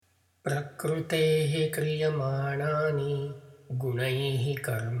प्रकृतेः क्रियमाणानि गुणैः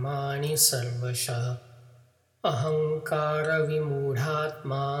कर्माणि सर्वशः अहङ्कारविमूढात्मा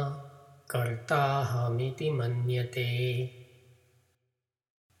कर्ताहमिति मन्यते.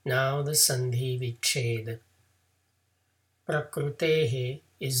 Now the Sandhi Vichhed. Prakrutehe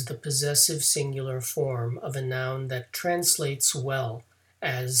is the possessive singular form of a noun that translates well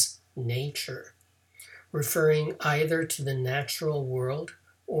as nature, referring either to the natural world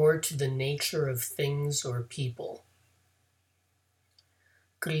or to the nature of things or people.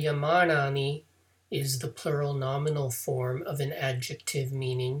 Kriyamanani is the plural nominal form of an adjective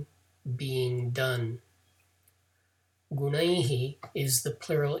meaning being done. Gunaihi is the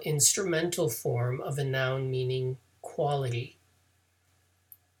plural instrumental form of a noun meaning quality.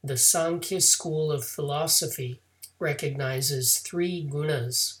 The Sankhya school of philosophy recognizes three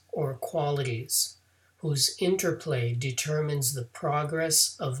gunas, or qualities, whose interplay determines the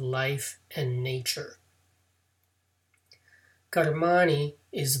progress of life and nature. Karmani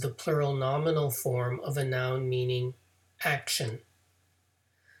is the plural nominal form of a noun meaning action.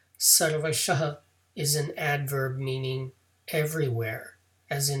 Sarvashaha is an adverb meaning everywhere,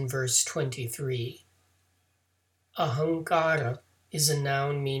 as in verse 23. Ahankara is a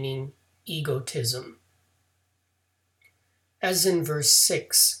noun meaning egotism. As in verse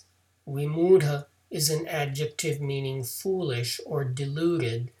 6, Vimudha is an adjective meaning foolish or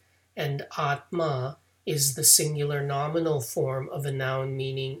deluded, and Atma is the singular nominal form of a noun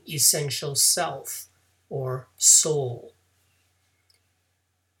meaning essential self or soul.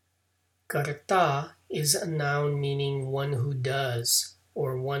 Karta is a noun meaning one who does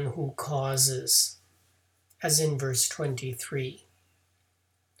or one who causes, as in verse 23.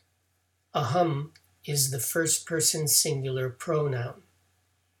 Aham is the first person singular pronoun.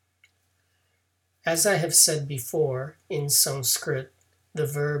 As I have said before, in Sanskrit, the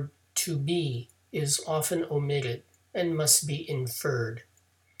verb to be is often omitted and must be inferred.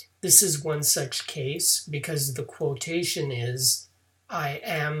 This is one such case because the quotation is, I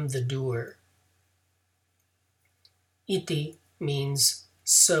am the doer. Iti means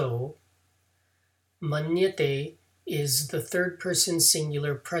so. Manyate is the third person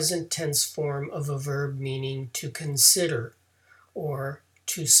singular present tense form of a verb meaning to consider or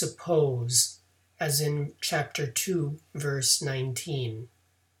to suppose, as in chapter 2, verse 19.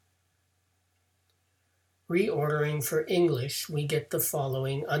 Reordering for English, we get the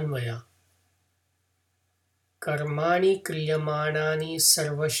following Anvaya. Karmani kriyamanani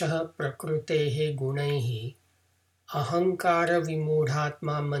sarvashah prakrutehe gunaihi ahankara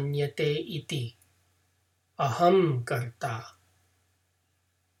vimudhatma manyate iti aham karta.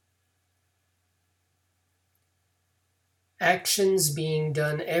 Actions being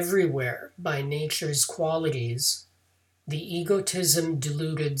done everywhere by nature's qualities, the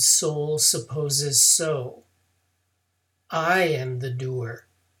egotism-deluded soul supposes so. I am the doer.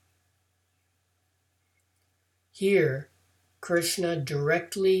 Here, Krishna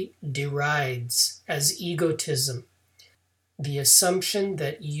directly derides as egotism the assumption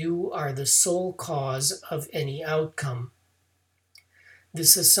that you are the sole cause of any outcome.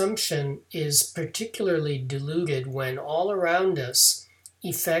 This assumption is particularly deluded when all around us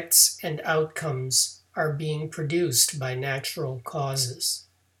effects and outcomes are being produced by natural causes.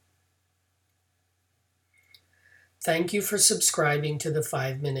 Thank you for subscribing to the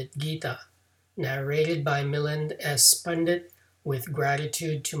 5-Minute Gita, narrated by Milind S. Pandit, with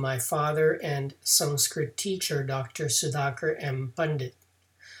gratitude to my father and Sanskrit teacher, Dr. Sudhakar M. Pandit.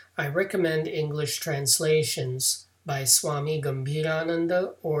 I recommend English translations by Swami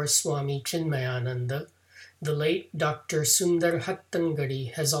Gambhirananda or Swami Chinmayananda. The late Dr. Sundar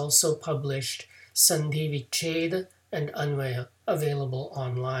Hattangadi has also published Sandhi Vichhed and Anvaya, available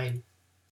online.